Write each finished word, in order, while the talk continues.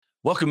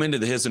Welcome into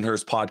the His and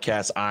Hers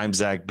podcast. I'm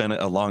Zach Bennett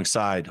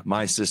alongside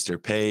my sister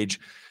Paige.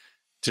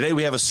 Today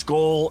we have a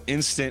SKOL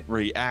instant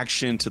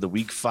reaction to the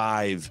Week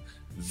 5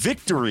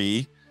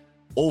 victory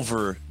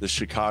over the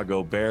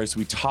Chicago Bears.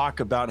 We talk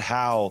about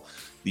how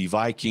the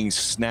Vikings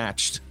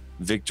snatched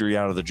victory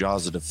out of the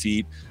jaws of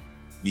defeat,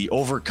 the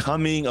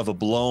overcoming of a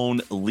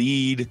blown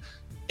lead,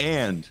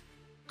 and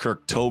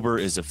Kirktober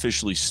is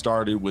officially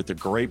started with a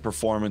great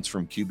performance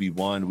from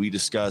QB1. We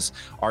discuss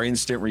our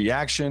instant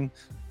reaction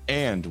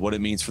and what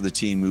it means for the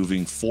team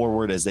moving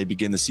forward as they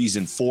begin the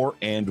season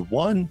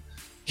 4-1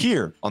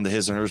 here on the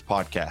His and Hers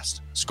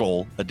podcast,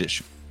 SKOL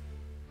edition.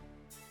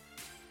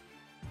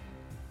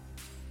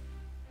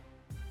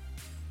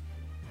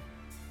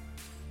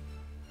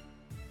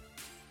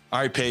 All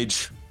right,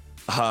 Paige,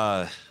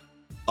 up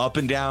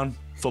and down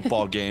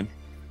football game.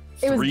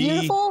 It was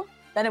beautiful,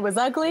 then it was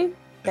ugly,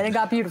 then it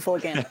got beautiful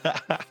again.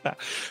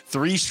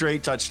 3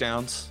 straight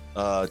touchdowns,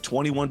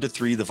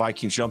 21-3. The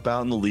Vikings jump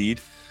out in the lead.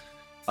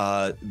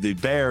 The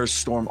Bears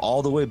storm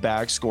all the way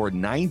back, scored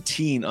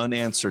 19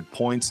 unanswered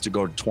points to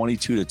go to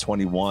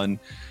 22-21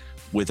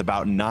 with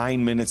about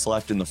 9 minutes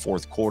left in the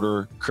fourth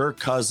quarter. Kirk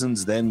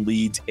Cousins then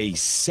leads a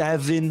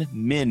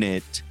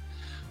 7-minute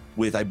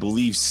with, I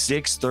believe,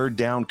 6 third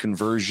down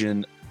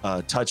conversion,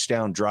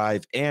 touchdown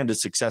drive, and a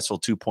successful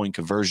 2-point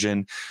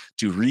conversion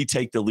to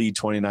retake the lead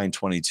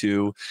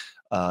 29-22.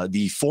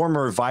 The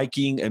former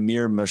Viking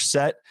Amir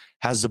Merced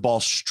has the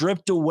ball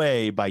stripped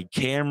away by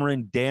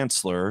Cameron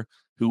Dantzler,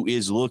 who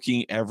is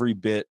looking every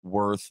bit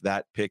worth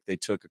that pick they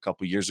took a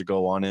couple years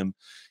ago on him.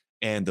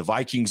 And the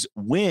Vikings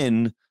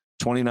win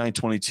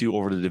 29-22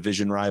 over the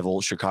division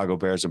rival Chicago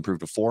Bears,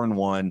 improved to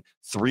 4-1,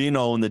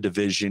 3-0 in the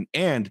division.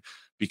 And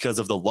because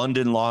of the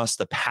London loss,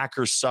 the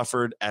Packers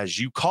suffered, as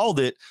you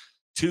called it,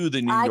 to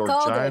the New York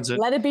Giants.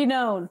 Let it be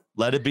known.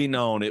 Let it be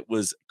known. It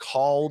was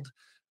called.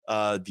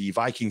 The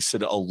Vikings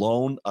sit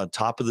alone on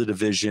top of the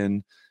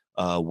division.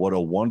 What a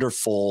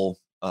wonderful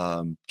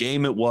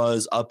game it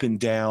was, up and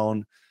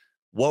down.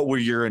 What were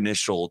your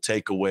initial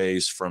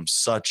takeaways from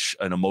such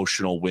an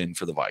emotional win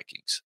for the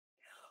Vikings?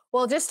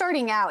 Well, just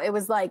starting out, it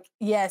was like,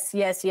 yes.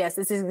 This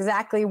is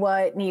exactly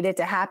what needed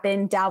to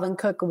happen. Dalvin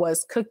Cook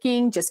was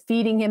cooking, just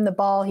feeding him the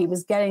ball. He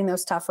was getting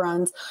those tough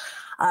runs.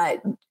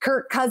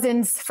 Kirk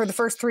Cousins for the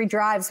first 3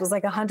 drives was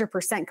like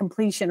 100%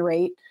 completion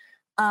rate.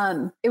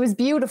 It was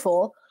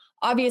beautiful.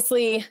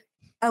 Obviously,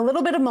 a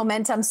little bit of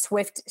momentum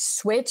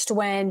switched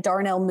when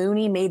Darnell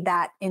Mooney made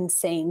that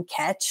insane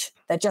catch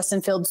that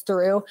Justin Fields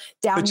threw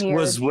down Which near.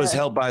 was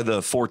held by the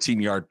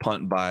 14-yard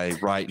punt by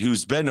Wright,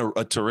 who's been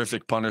a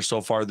terrific punter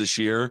so far this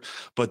year,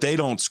 but they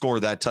don't score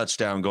that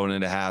touchdown going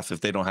into half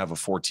if they don't have a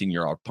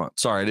 14-yard punt.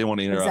 Sorry, I didn't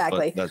want to interrupt.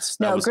 Exactly. But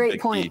that was great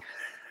point. Key.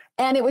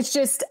 And it was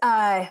just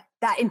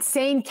that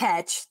insane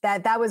catch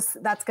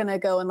that's going to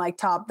go in like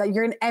top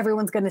that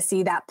everyone's going to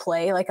see that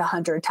play like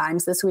 100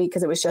 times this week.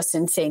 Cause it was just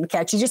insane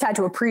catch. You just had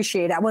to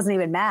appreciate it. I wasn't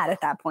even mad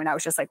at that point. I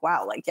was just like,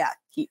 wow, like, yeah,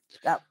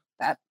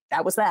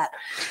 that was that.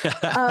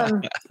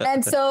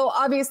 And so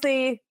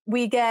obviously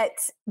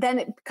then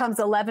it becomes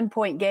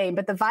 11-point game,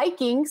 but the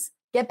Vikings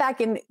get back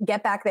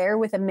there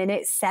with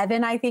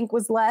 1:07, I think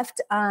was left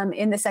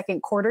in the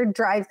second quarter.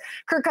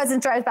 Kirk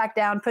Cousins drives back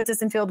down, puts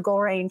us in field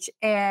goal range,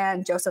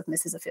 and Joseph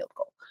misses a field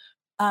goal.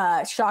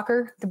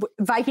 Shocker. The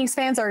Vikings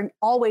fans are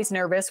always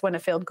nervous when a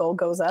field goal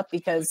goes up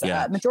because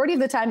majority of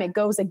the time it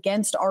goes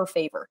against our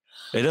favor.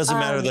 It doesn't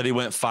matter that he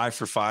went 5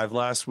 for 5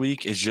 last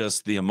week. It's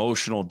just the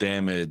emotional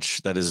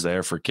damage that is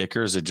there for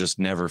kickers. It just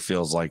never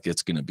feels like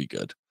it's going to be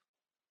good.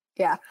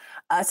 Yeah.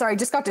 Sorry,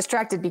 just got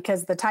distracted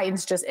because the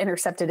Titans just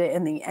intercepted it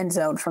in the end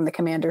zone from the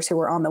Commanders who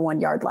were on the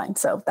 1-yard line.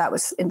 So that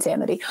was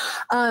insanity.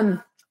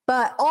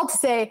 But all to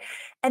say,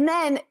 and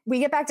then we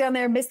get back down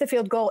there, miss the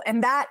field goal,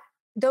 and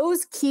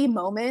those key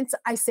moments,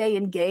 I say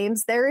in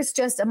games, there is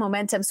just a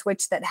momentum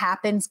switch that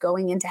happens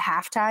going into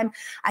halftime.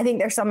 I think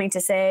there's something to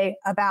say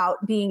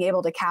about being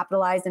able to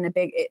capitalize in a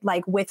big,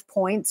 like with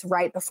points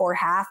right before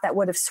half that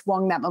would have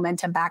swung that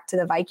momentum back to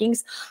the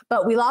Vikings.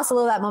 But we lost a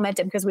little of that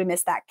momentum because we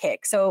missed that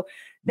kick. So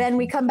then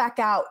we come back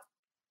out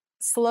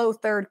slow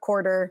third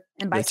quarter.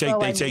 And by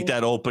they take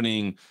that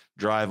opening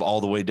drive all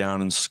the way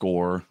down and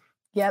score.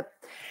 Yep.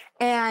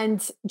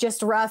 And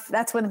just rough.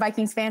 That's when the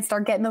Vikings fans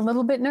start getting a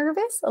little bit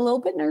nervous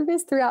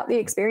throughout the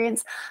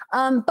experience.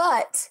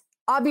 But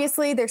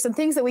obviously there's some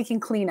things that we can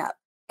clean up.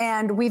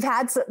 And we've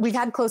had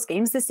close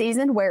games this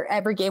season where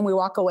every game we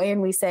walk away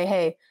and we say,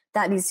 hey,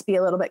 that needs to be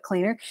a little bit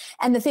cleaner.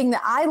 And the thing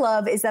that I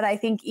love is that I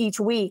think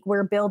each week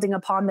we're building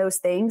upon those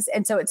things.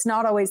 And so it's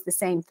not always the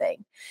same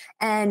thing.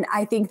 And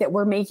I think that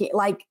we're making,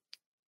 like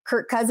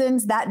Kirk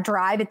Cousins, that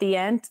drive at the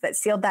end that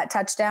sealed that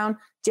touchdown,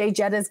 Jay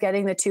Jetta's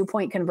getting the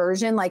 2-point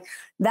conversion. Like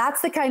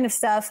that's the kind of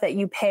stuff that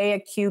you pay a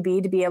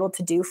QB to be able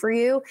to do for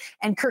you.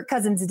 And Kirk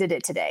Cousins did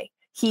it today.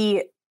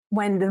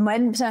 When the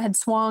momentum had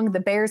swung, the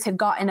Bears had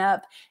gotten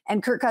up,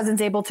 and Kirk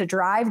Cousins able to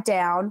drive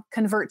down,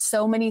 convert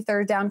so many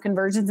third down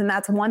conversions. And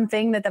that's one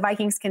thing that the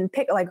Vikings can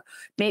pick. Like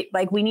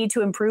we need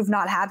to improve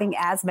not having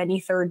as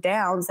many third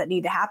downs that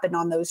need to happen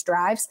on those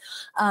drives.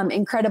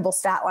 Incredible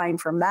stat line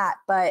from that.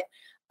 But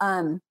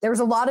There was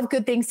a lot of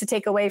good things to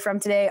take away from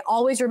today.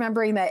 Always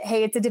remembering that,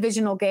 hey, it's a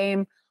divisional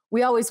game.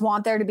 We always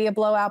want there to be a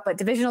blowout, but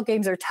divisional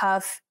games are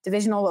tough.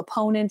 Divisional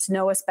opponents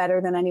know us better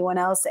than anyone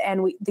else.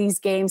 And these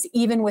games,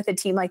 even with a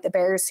team like the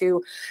Bears,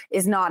 who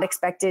is not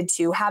expected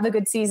to have a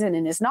good season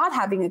and is not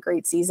having a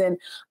great season,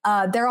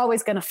 they're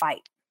always going to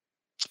fight.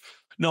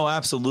 No,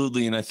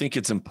 absolutely. And I think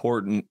it's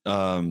important,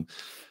 to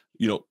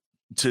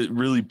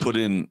really put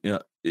in,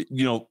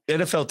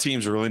 NFL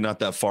teams are really not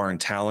that far in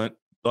talent.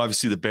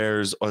 Obviously, the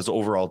Bears as an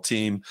overall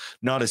team,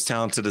 not as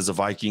talented as a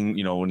Viking,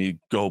 when you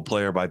go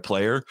player by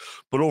player,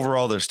 but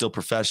overall, they're still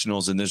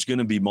professionals. And there's going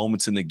to be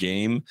moments in the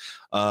game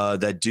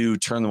that do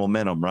turn the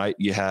momentum, right?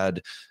 You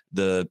had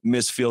the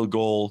missed field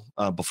goal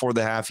before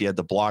the half. You had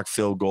the blocked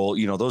field goal.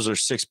 Those are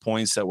 6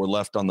 points that were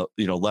left on the,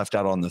 left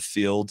out on the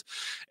field.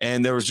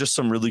 And there was just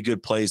some really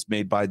good plays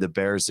made by the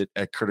Bears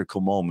at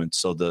critical moments.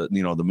 So the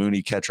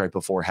Mooney catch right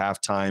before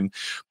halftime,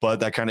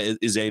 but that kind of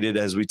is aided,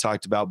 as we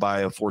talked about,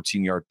 by a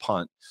 14-yard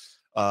punt.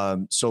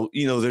 So,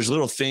 there's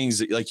little things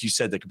that, like you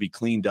said, that could be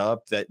cleaned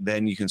up that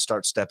then you can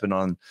start stepping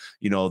on,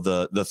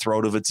 the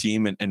throat of a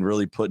team and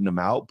really putting them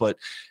out. But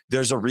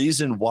there's a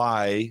reason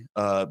why,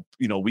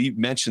 we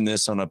mentioned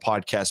this on a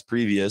podcast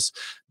previous,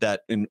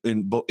 that in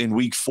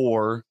week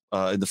 4,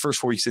 in the first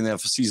 4 weeks in the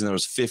season, there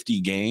was 50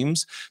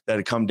 games that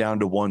had come down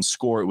to one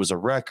score. It was a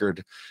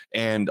record.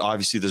 And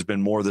obviously there's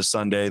been more this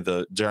Sunday,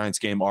 the Giants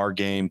game, our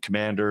game,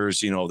 Commanders,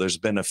 there's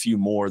been a few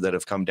more that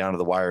have come down to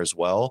the wire as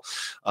well,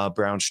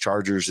 Browns,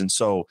 Chargers. And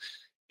so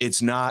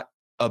it's not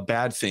a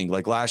bad thing.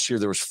 Like last year,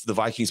 the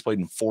Vikings played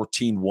in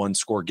 14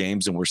 one-score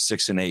games and we're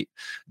 6-8.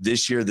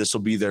 This year, this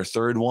will be their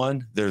third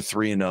one. They're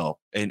 3-0.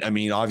 And I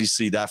mean,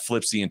 obviously that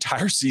flips the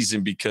entire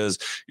season, because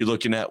you're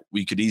looking at,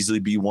 we could easily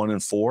be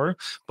 1-4,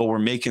 but we're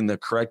making the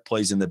correct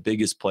plays and the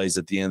biggest plays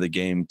at the end of the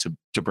game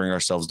to bring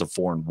ourselves to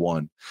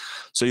 4-1.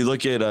 So you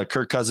look at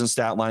Kirk Cousins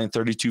stat line,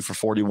 32 for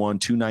 41,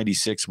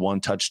 296,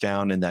 1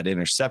 touchdown and that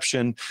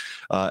interception.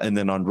 And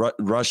then on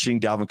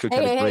rushing, Dalvin Cook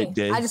had a great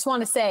day. I just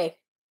want to say,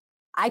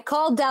 I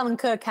called Dalvin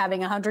Cook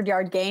having a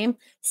 100-yard game,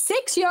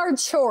 6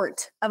 yards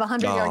short of a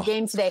 100-yard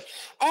game today.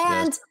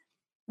 And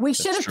we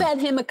should have fed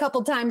him a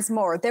couple times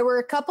more. There were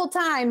a couple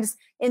times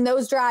in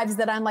those drives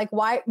that I'm like,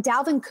 why?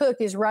 Dalvin Cook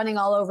is running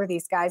all over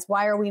these guys.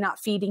 Why are we not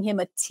feeding him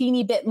a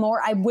teeny bit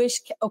more? I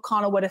wish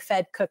O'Connell would have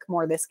fed Cook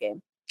more this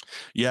game.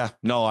 Yeah,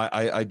 no,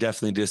 I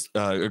definitely just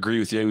agree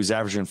with you. He was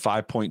averaging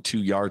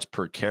 5.2 yards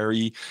per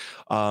carry.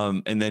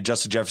 And then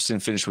Justin Jefferson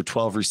finished with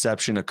 12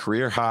 reception, a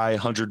career high,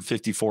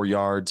 154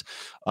 yards,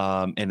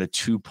 and a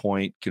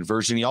 2-point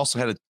conversion. He also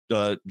had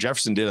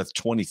Jefferson did a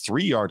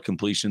 23-yard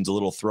completions, a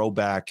little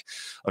throwback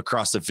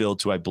across the field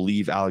to, I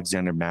believe,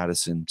 Alexander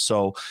Madison.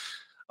 So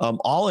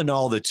all in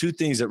all, the two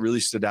things that really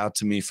stood out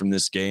to me from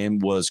this game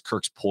was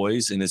Kirk's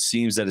poise, and it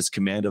seems that his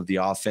command of the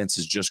offense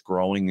is just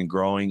growing and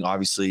growing.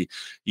 Obviously,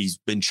 he's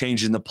been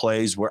changing the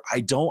plays where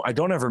I don't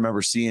ever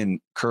remember seeing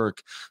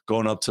Kirk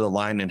going up to the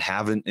line and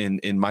having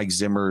in Mike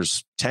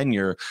Zimmer's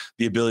tenure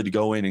the ability to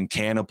go in and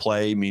can a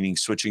play, meaning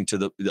switching to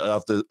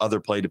the other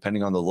play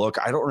depending on the look.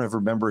 I don't ever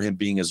remember him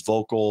being as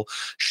vocal,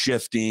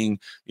 shifting,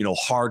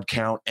 hard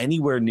count,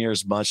 anywhere near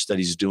as much that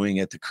he's doing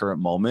at the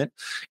current moment.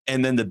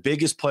 And then the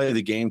biggest play of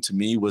the game to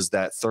me was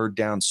that third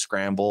down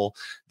scramble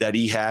that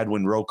he had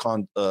when I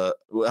don't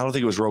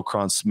think it was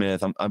Roquan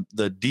Smith,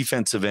 the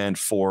defensive end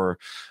for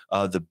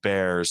the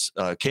Bears,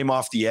 came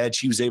off the edge.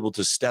 He was able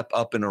to step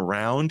up and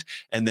around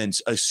and then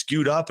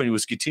scoot up, and he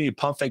was continuing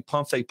pump fake,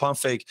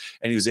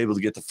 and he was able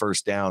to get the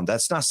first down.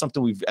 That's not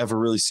something we've ever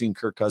really seen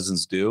Kirk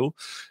Cousins do.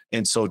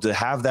 And so to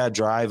have that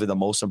drive in the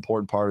most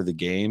important part of the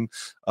game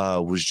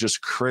was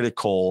just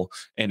critical.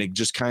 And it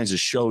just kind of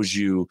shows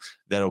you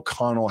that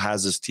O'Connell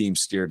has his team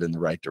steered in the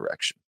right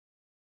direction.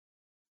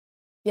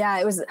 Yeah,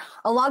 it was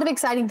a lot of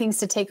exciting things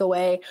to take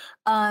away.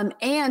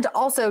 And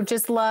also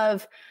just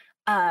love,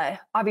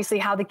 obviously,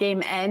 how the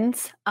game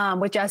ends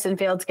with Justin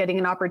Fields getting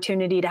an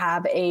opportunity to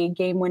have a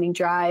game-winning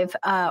drive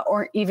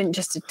or even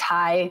just a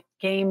tie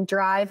game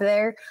drive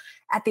there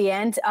at the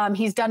end.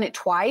 He's done it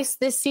twice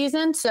this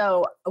season,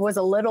 so I was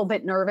a little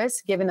bit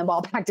nervous giving the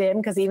ball back to him,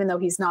 because even though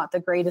he's not the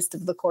greatest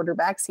of the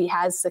quarterbacks, he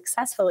has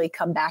successfully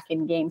come back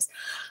in games.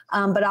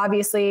 But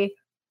obviously,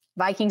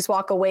 Vikings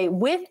walk away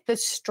with the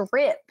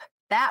strip.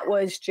 That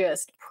was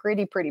just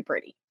pretty.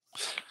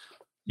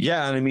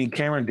 Yeah, and I mean,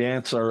 Cameron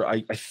Dantzler,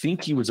 I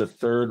think he was a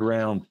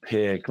 3rd-round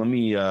pick. Let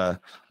me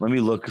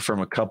look from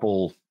a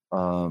couple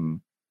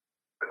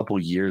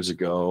years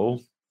ago.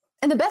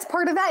 And the best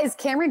part of that is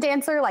Cameron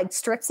Dantzler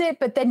strips it,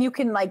 but then you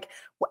can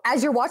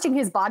as you're watching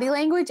his body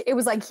language, it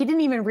was like he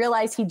didn't even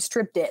realize he'd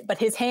stripped it, but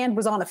his hand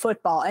was on a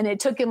football, and it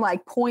took him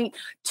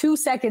 0.2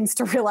 seconds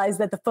to realize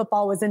that the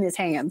football was in his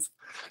hands.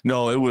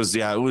 No, it was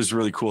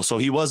really cool. So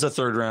he was a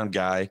 3rd-round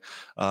guy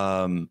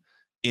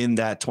in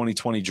that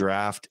 2020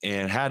 draft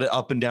and had an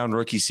up and down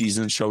rookie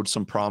season, showed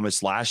some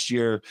promise. Last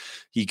year,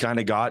 he kind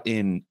of got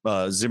in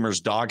Zimmer's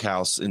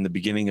doghouse in the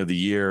beginning of the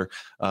year.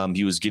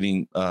 He was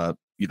getting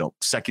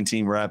second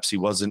team reps. He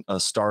wasn't a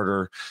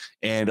starter.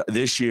 And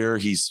this year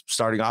he's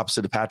starting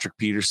opposite of Patrick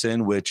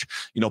Peterson, which,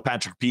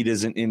 Patrick Pete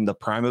isn't in the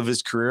prime of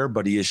his career,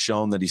 but he has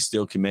shown that he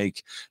still can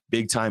make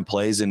big time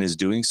plays and is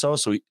doing so.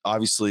 So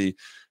obviously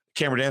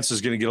Cameron Dantzler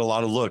is going to get a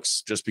lot of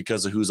looks just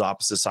because of who's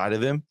opposite side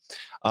of him.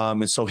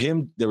 And so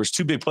there was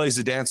two big plays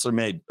that Dantzler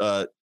made.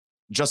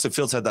 Justin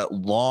Fields had that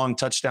long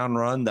touchdown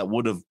run that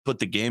would have put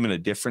the game in a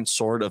different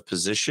sort of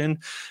position.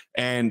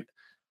 And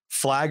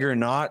flag or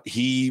not,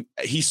 he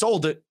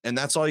sold it, and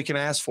that's all you can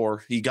ask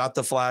for. He got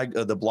the flag,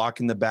 the block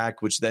in the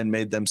back, which then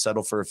made them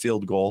settle for a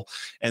field goal.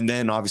 And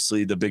then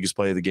obviously the biggest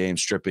play of the game,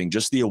 stripping.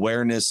 Just the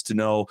awareness to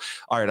know,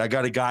 all right, I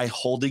got a guy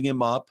holding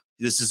him up.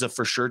 This is a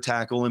for sure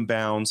tackle in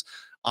bounds.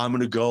 I'm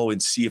going to go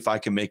and see if I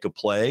can make a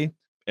play.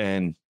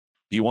 And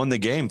he won the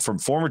game from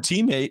former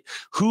teammate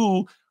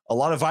who a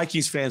lot of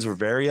Vikings fans were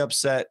very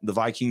upset the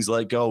Vikings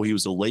let go. He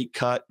was a late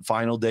cut,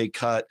 final day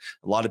cut.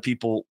 A lot of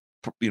people,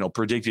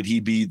 predicted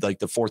he'd be like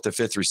the fourth or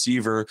fifth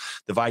receiver.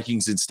 The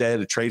Vikings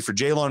instead trade for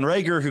Jalen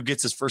Reagor, who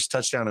gets his first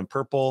touchdown in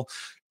purple.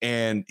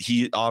 And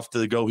he goes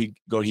to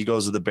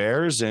the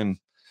Bears, and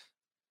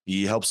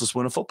he helps us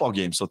win a football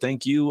game. So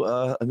thank you,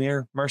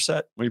 Amir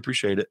Marset. We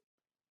appreciate it.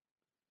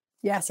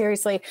 Yeah,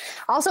 seriously.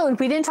 Also,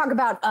 we didn't talk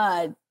about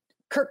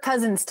Kirk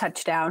Cousins'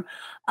 touchdown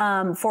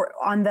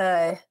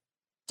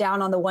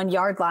down on the 1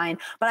 yard line,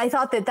 but I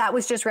thought that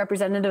was just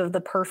representative of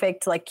the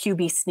perfect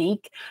QB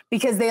sneak,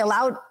 because they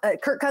allowed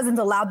Kirk Cousins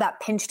allowed that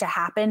pinch to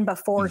happen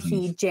before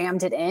he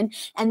jammed it in,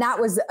 and that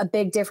was a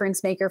big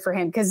difference maker for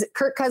him, because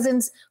Kirk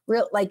Cousins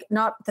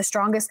not the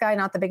strongest guy,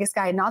 not the biggest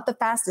guy, not the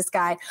fastest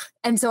guy,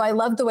 and so I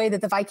love the way that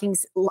the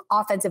Vikings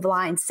offensive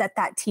line set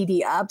that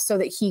TD up so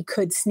that he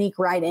could sneak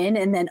right in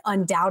and then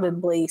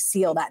undoubtedly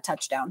seal that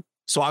touchdown.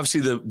 So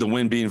obviously the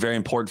win being very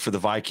important for the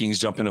Vikings,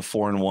 jumping to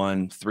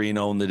 4-1,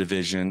 3-0 in the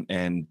division,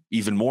 and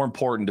even more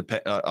important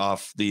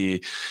off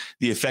the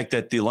effect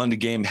that the London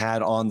game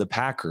had on the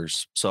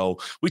Packers. So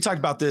we talked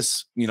about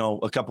this,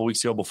 a couple of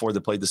weeks ago before they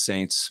played the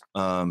Saints,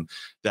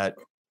 that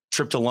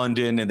trip to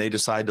London, and they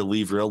decided to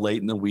leave real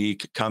late in the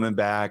week, coming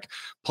back,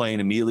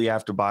 playing immediately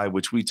after bye,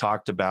 which we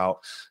talked about.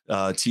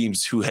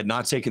 Teams who had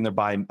not taken their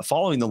bye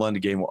following the London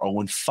game were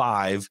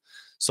 0-5.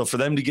 So for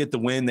them to get the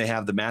win, they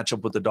have the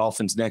matchup with the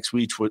Dolphins next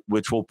week,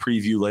 which we'll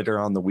preview later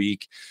on the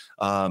week.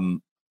 And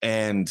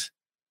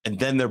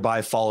then their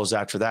bye follows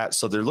after that.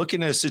 So they're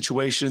looking at a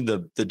situation.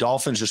 The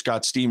Dolphins just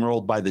got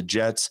steamrolled by the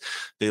Jets.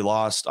 They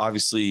lost,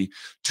 obviously,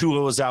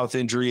 Tua was out with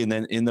injury. And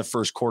then in the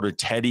first quarter,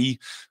 Teddy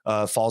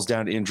falls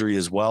down to injury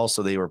as well.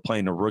 So they were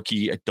playing a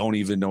rookie. I don't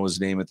even know his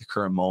name at the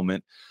current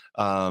moment.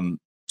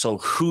 So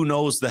who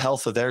knows the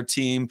health of their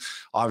team?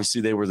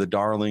 Obviously, they were the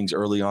darlings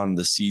early on in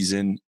the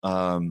season.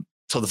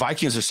 So the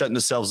Vikings are setting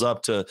themselves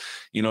up to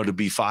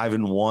be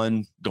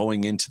 5-1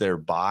 going into their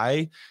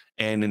bye.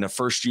 And in a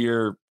first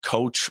year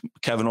coach,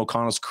 Kevin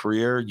O'Connell's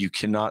career, you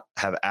cannot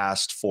have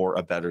asked for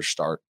a better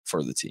start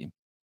for the team.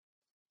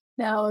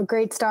 No, a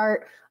great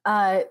start.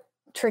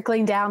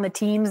 Trickling down the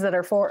teams that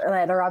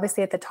are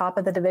obviously at the top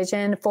of the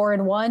division,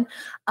 4-1.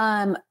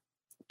 I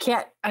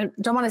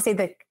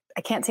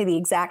can't say the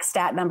exact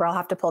stat number. I'll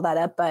have to pull that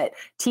up, but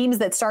teams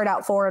that start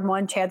out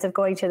 4-1, chance of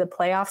going to the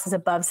playoffs is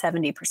above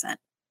 70%.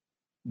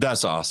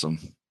 That's awesome.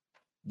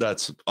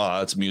 That's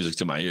music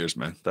to my ears,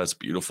 man. That's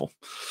beautiful.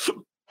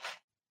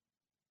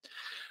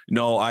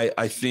 No,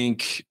 I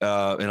think,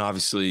 and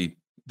obviously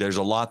there's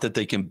a lot that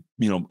they can,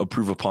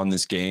 improve upon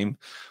this game,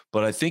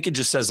 but I think it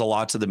just says a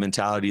lot to the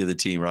mentality of the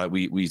team, right?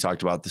 We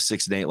talked about the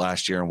 6-8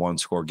 last year in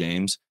 1-score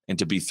games, and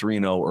to be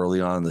 3-0 early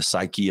on, the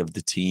psyche of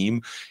the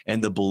team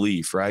and the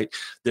belief, right?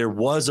 There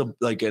was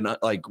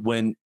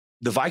when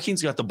the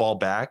Vikings got the ball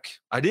back,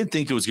 I didn't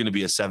think it was going to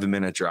be a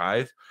 7-minute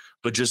drive.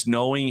 But just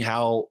knowing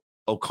how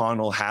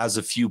O'Connell has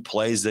a few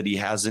plays that he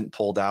hasn't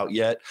pulled out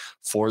yet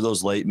for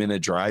those late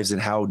minute drives,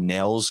 and how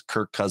nails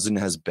Kirk Cousins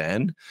has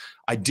been,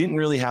 I didn't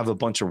really have a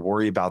bunch of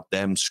worry about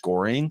them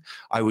scoring.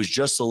 I was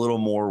just a little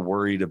more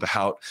worried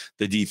about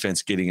the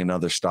defense getting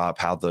another stop,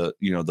 how the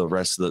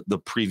rest of the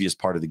previous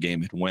part of the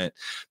game had went.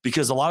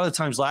 Because a lot of the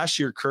times last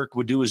year, Kirk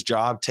would do his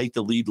job, take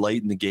the lead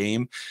late in the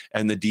game,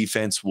 and the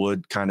defense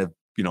would kind of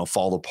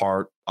fall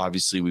apart.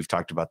 Obviously, we've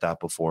talked about that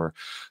before.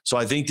 So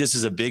I think this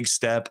is a big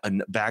step,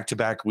 and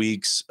back-to-back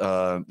weeks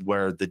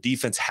where the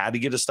defense had to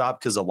get a stop,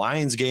 because the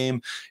Lions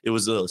game, it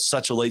was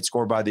such a late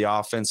score by the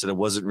offense, and it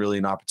wasn't really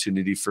an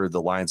opportunity for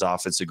the Lions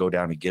offense to go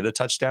down and get a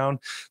touchdown.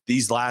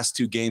 These last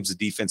two games, the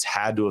defense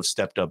had to have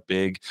stepped up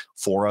big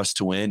for us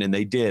to win, and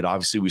they did.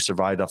 Obviously, we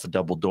survived off a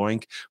double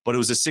doink, but it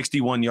was a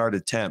 61-yard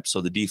attempt,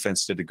 so the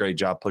defense did a great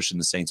job pushing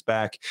the Saints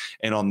back.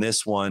 And on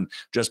this one,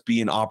 just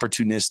being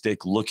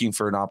opportunistic, looking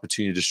for an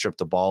opportunity to strip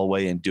the ball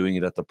away and doing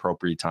it at the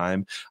appropriate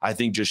time, I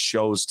think just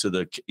shows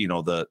to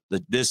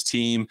this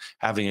team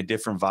having a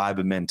different vibe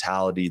and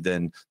mentality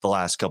than the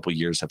last couple of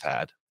years have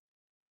had.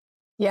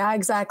 Yeah,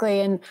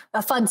 exactly. And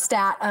a fun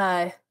stat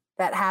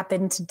that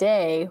happened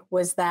today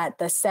was that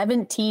the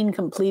 17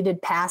 completed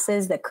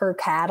passes that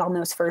Kirk had on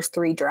those first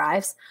 3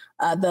 drives,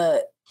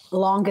 the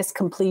longest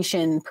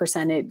completion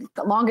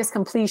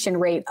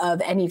rate of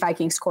any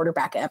Vikings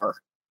quarterback ever.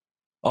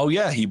 Oh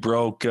yeah, he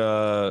broke.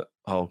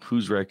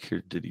 Whose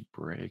record did he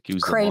break? He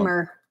was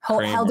Kramer.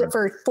 Held it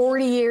for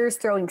 40 years,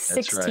 throwing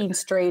 16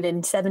 straight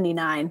in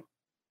 79.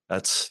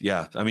 I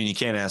mean, you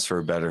can't ask for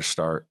a better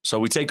start. So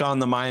we take on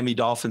the Miami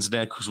Dolphins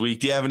next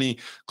week. Do you have any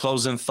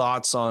closing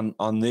thoughts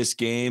on this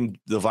game?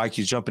 The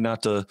Vikings jumping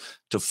out to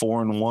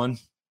 4-1.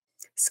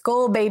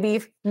 SKOL,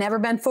 baby. Never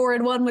been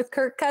 4-1 with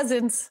Kirk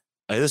Cousins.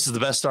 This is the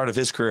best start of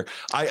his career.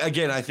 I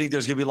think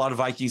there's going to be a lot of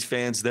Vikings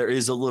fans. There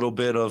is a little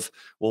bit of,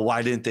 well,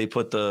 why didn't they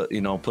put the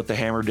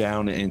hammer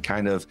down and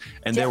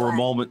there were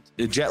moments,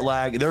 jet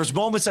lag. There's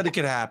moments that it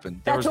could happen.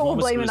 That's what we'll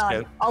blame it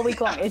on all week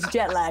long. It's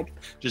jet lag.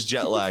 Just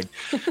jet lag.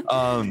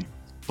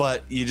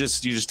 But you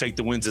just take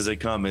the wins as they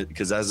come,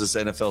 because as this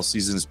NFL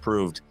season has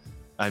proved,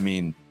 I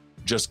mean,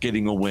 just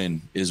getting a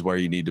win is where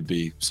you need to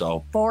be.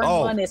 So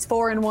 4-1 is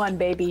 4-1,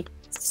 baby.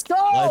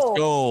 SKOL! Let's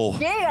go.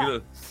 Yeah.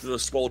 Get the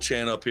SKOL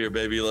chant up here,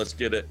 baby. Let's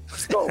get it.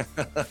 SKOL.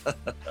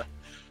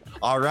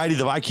 All righty,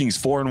 the Vikings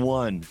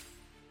 4-1.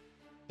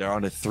 They're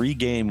on a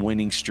 3-game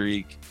winning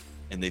streak,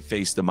 and they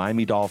face the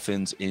Miami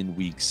Dolphins in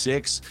week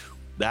 6.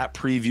 That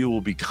preview will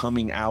be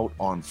coming out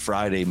on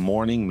Friday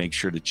morning. Make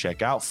sure to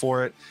check out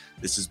for it.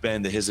 This has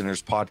been the His and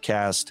Hers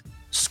podcast,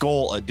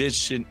 SKOL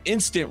edition,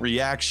 instant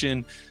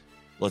reaction.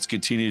 Let's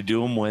continue to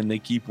do them when they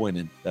keep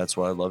winning. That's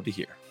what I love to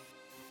hear.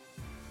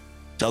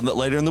 Tell them that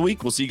later in the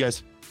week. We'll see you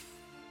guys.